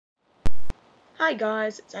Hi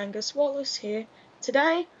guys, it's Angus Wallace here.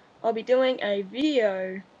 Today I'll be doing a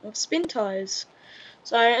video of spin tyres.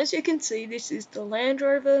 So as you can see, this is the Land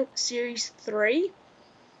Rover Series 3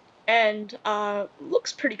 and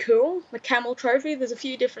looks pretty cool. The Camel Trophy. There's a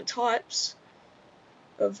few different types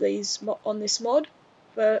of these on this mod,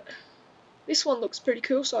 but this one looks pretty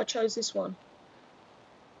cool, so I chose this one.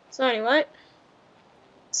 So anyway,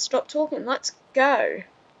 stop talking, let's go.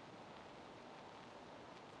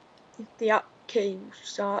 Hit the up key will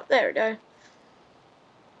start. There we go.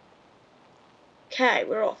 Okay,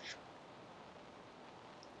 we're off.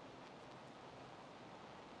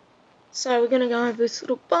 So we're going to go over this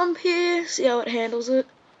little bump here, see how it handles it.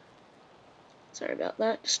 Sorry about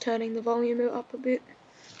that, just turning the volume up a bit.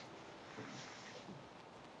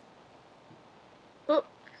 Oh,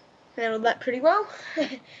 handled that pretty well.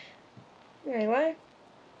 Anyway.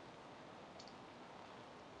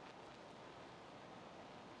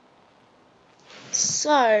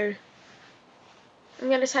 So, I'm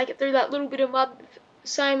going to take it through that little bit of mud,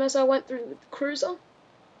 same as I went through with the Cruiser.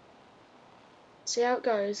 See how it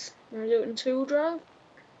goes. I'm going to do it in two-wheel drive.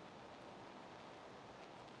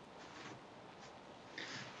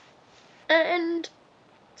 And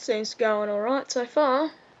seems to be going alright so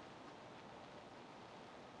far.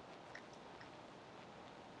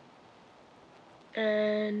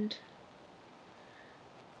 And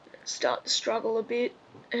start to struggle a bit,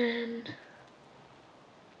 and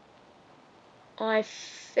I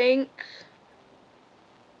think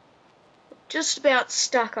just about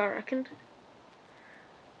stuck, I reckon.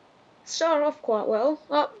 Started off quite well.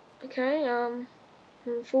 Oh, okay,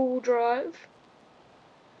 full drive.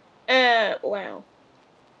 Wow.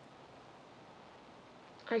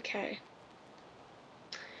 Okay.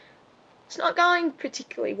 It's not going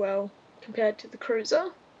particularly well compared to the Cruiser.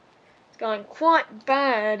 It's going quite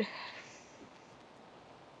bad.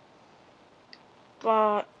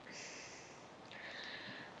 But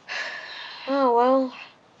oh well.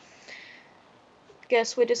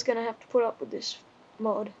 Guess we're just gonna have to put up with this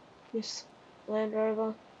mod, this Land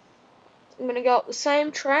Rover. I'm gonna go up the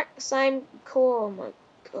same track, the same course. Oh my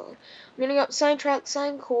god! I'm gonna go up the same track,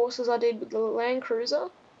 same course as I did with the Land Cruiser,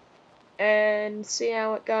 and see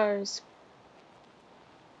how it goes.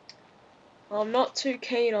 I'm not too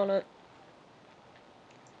keen on it,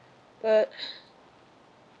 but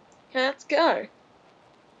let's go.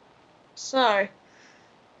 So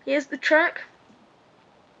here's the track.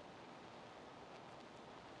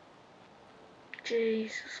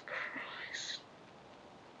 Jesus Christ.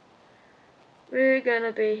 We're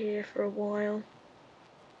gonna be here for a while.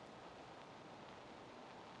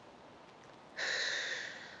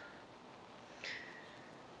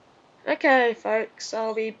 Okay, folks,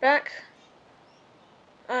 I'll be back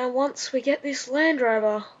once we get this Land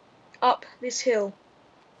Rover up this hill.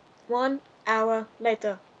 1 hour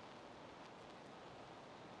later.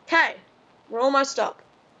 Okay, we're almost up.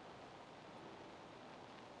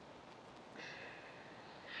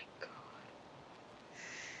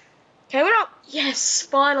 Okay, we're up! Yes,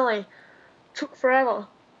 finally! Took forever.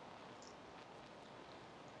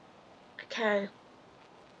 Okay.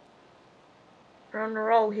 We're on the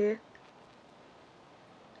roll here.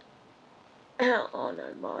 Oh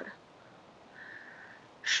no, mod.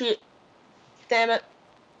 Shit. Damn it.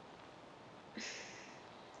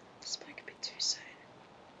 Spoke a bit too soon.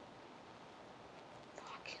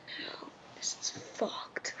 Fucking hell. This is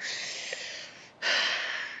fucked.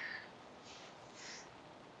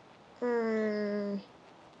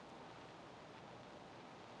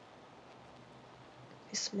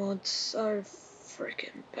 This mod's so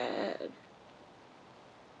freaking bad.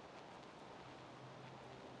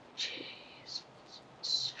 Jeez.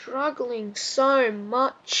 Struggling so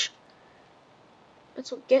much.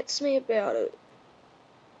 That's what gets me about it.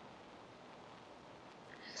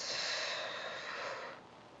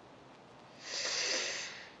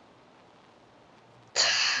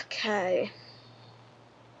 Okay.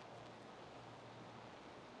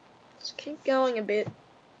 Let's keep going a bit.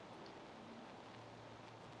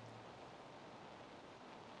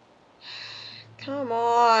 Come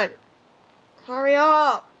on. Hurry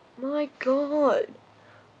up. My god.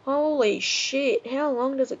 Holy shit. How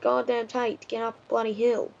long does it goddamn take to get up a bloody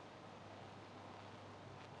hill?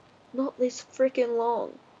 Not this freaking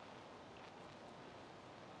long.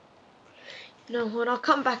 You know what? I'll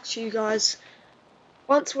come back to you guys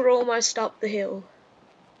once we're almost up the hill.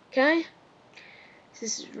 Okay?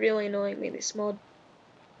 This is really annoying me, this mod.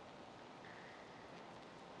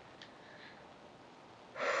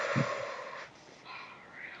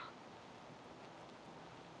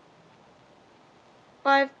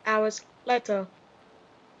 $5 hours later.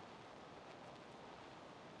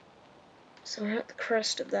 So we're at the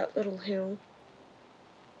crest of that little hill.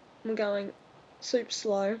 I'm going super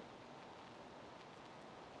slow.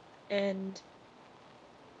 And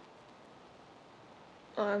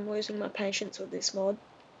I'm losing my patience with this mod.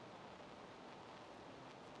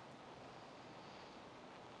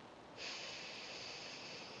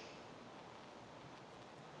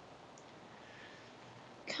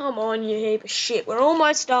 Come on, you heap of shit. We're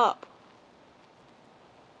almost up.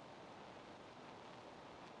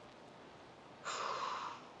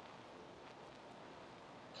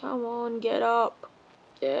 Come on, get up.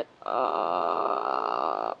 Get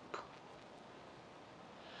up.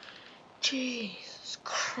 Jesus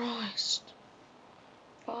Christ.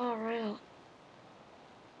 Far out.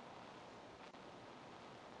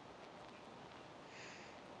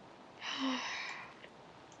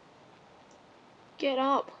 Get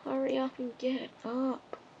up. Hurry up and get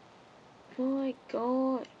up. My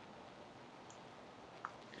God.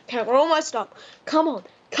 Okay, we're almost up. Come on.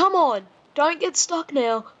 Come on. Don't get stuck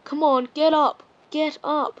now. Come on, get up. Get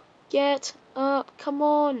up. Get up. Come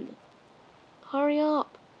on. Hurry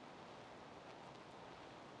up.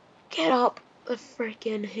 Get up the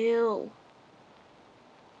freaking hill.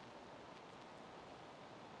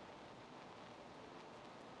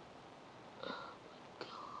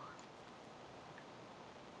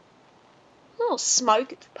 Oh,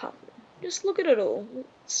 smoke it's puffing. Just look at it all.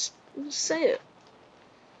 Let's see it.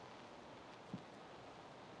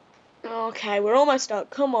 Okay, we're almost up.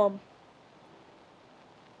 Come on.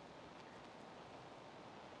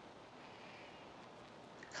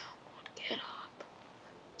 Come on, get up.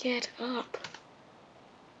 Get up.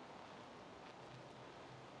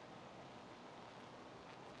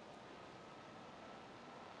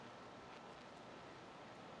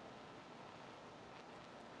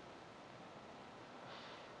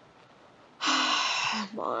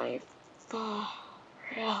 My far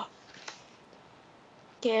out.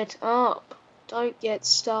 Get up. Don't get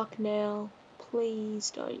stuck now.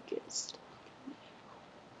 Please don't get stuck now.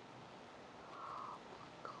 Oh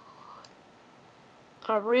my God.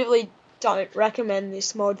 I really don't recommend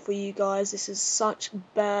this mod for you guys. This is such a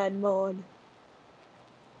bad mod.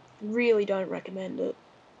 Really don't recommend it.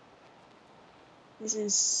 This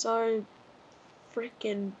is so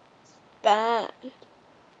freaking bad.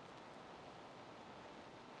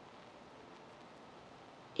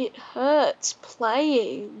 It hurts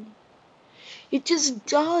playing. It just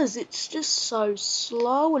does. It's just so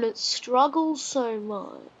slow and it struggles so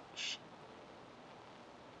much.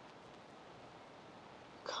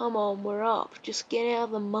 Come on, we're up. Just get out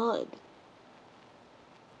of the mud.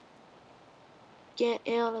 Get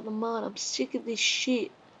out of the mud. I'm sick of this shit.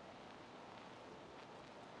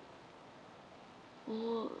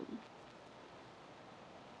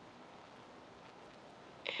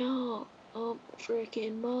 Out of the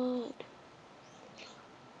freaking mud.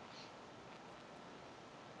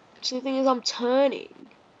 So the thing is, I'm turning.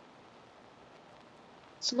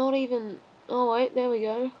 It's not even... Oh wait, there we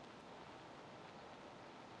go.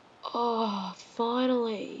 Oh,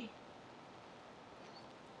 finally.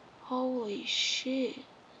 Holy shit.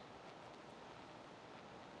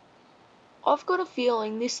 I've got a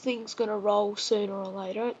feeling this thing's gonna roll sooner or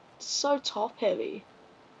later. It's so top heavy.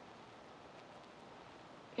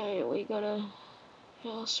 Okay, we're gonna...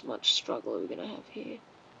 How much struggle are we gonna have here?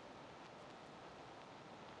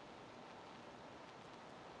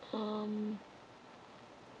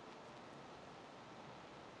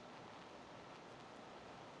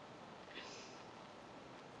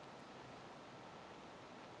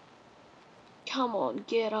 Come on,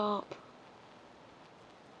 get up.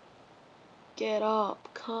 Get up,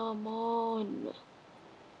 come on.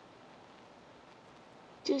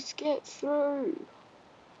 Just get through.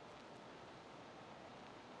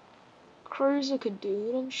 Cruiser could do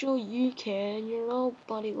it, I'm sure you can. You're an old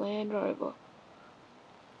bloody Land Rover.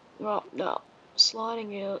 Oh, no.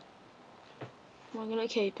 Sliding out. I'm gonna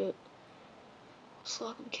keep it. Looks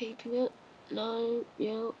like I'm keeping it. No,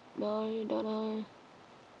 yep, no, don't know.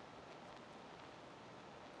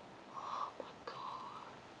 Oh my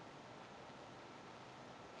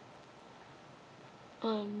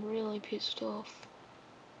God. I'm really pissed off.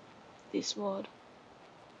 This mod.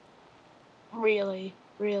 Really,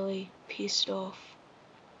 really pissed off.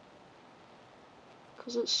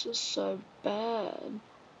 Because it's just so bad.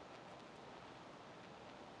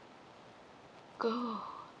 God.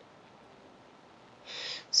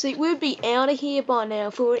 See, we'd be out of here by now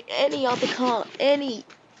for any other car.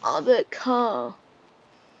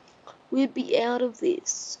 We'd be out of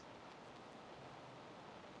this.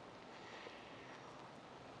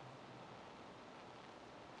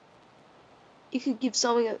 You could give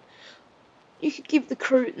something you could give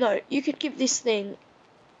you could give this thing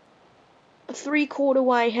a 3/4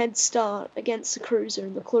 way head start against the cruiser,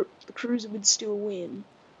 and the cruiser would still win.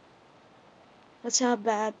 That's how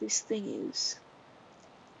bad this thing is.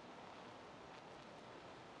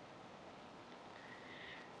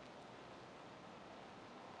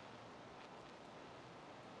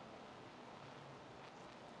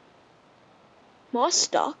 Am I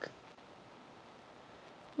stuck?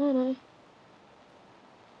 Oh no.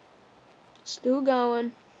 Still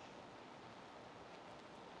going.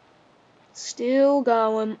 Still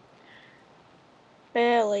going.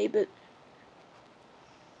 Barely, but...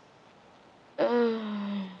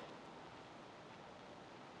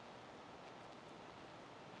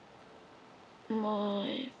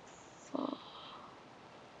 my fuck.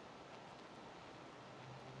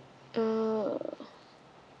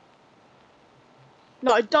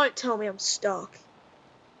 No, don't tell me I'm stuck.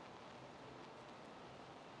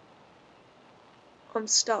 I'm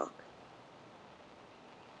stuck.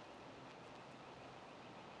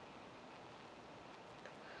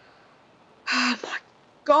 Oh my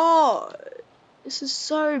god. This is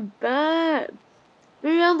so bad.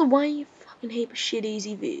 Move out of the way, you fucking heap of shit,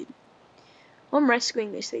 easy vid. I'm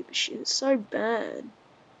rescuing this heap of shit. It's so bad.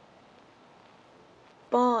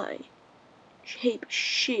 Bye. Heap of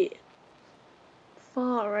shit.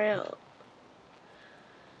 Far out.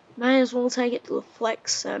 May as well take it to the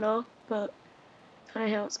flex center, but I don't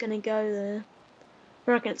know how it's gonna go there.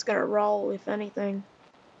 I reckon it's gonna roll, if anything.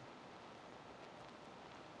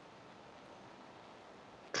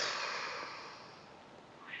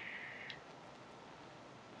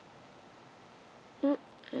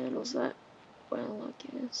 Handles that well,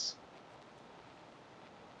 I guess.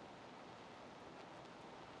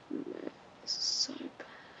 Man, this is so bad.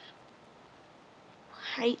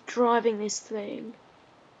 I hate driving this thing.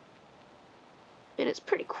 I mean, it's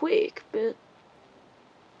pretty quick, but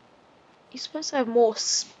you're supposed to have more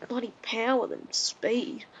bloody power than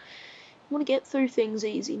speed. You want to get through things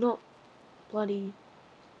easy, not bloody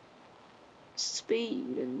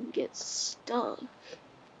speed and get stuck.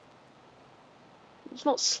 It's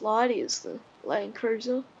not slidey as the Land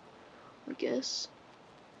Cruiser, I guess.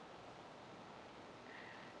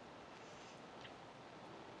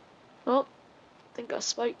 Oh, I think I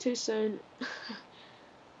spoke too soon.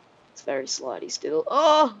 It's very slidey still.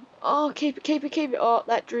 Oh, keep it. Oh,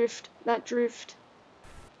 that drift though.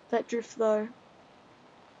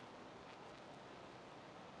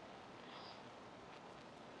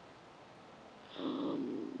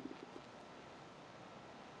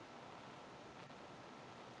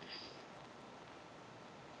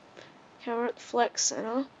 Okay, we're at the flex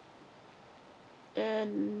center,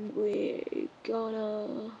 and we're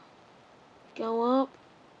gonna go up.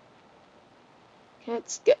 Okay,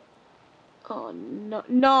 let's get. Oh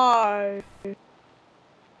no!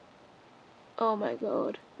 Oh my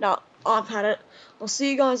god! No, I've had it. I'll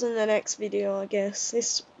see you guys in the next video. I guess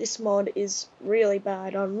this mod is really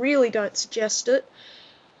bad. I really don't suggest it.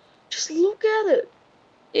 Just look at it.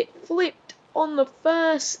 It flipped on the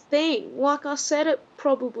first thing, like I said it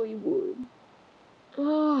probably would.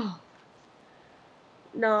 Oh.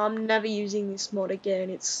 No, I'm never using this mod again.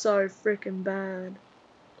 It's so freaking bad.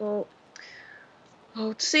 Well,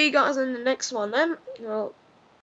 I'll see you guys in the next one then. Well,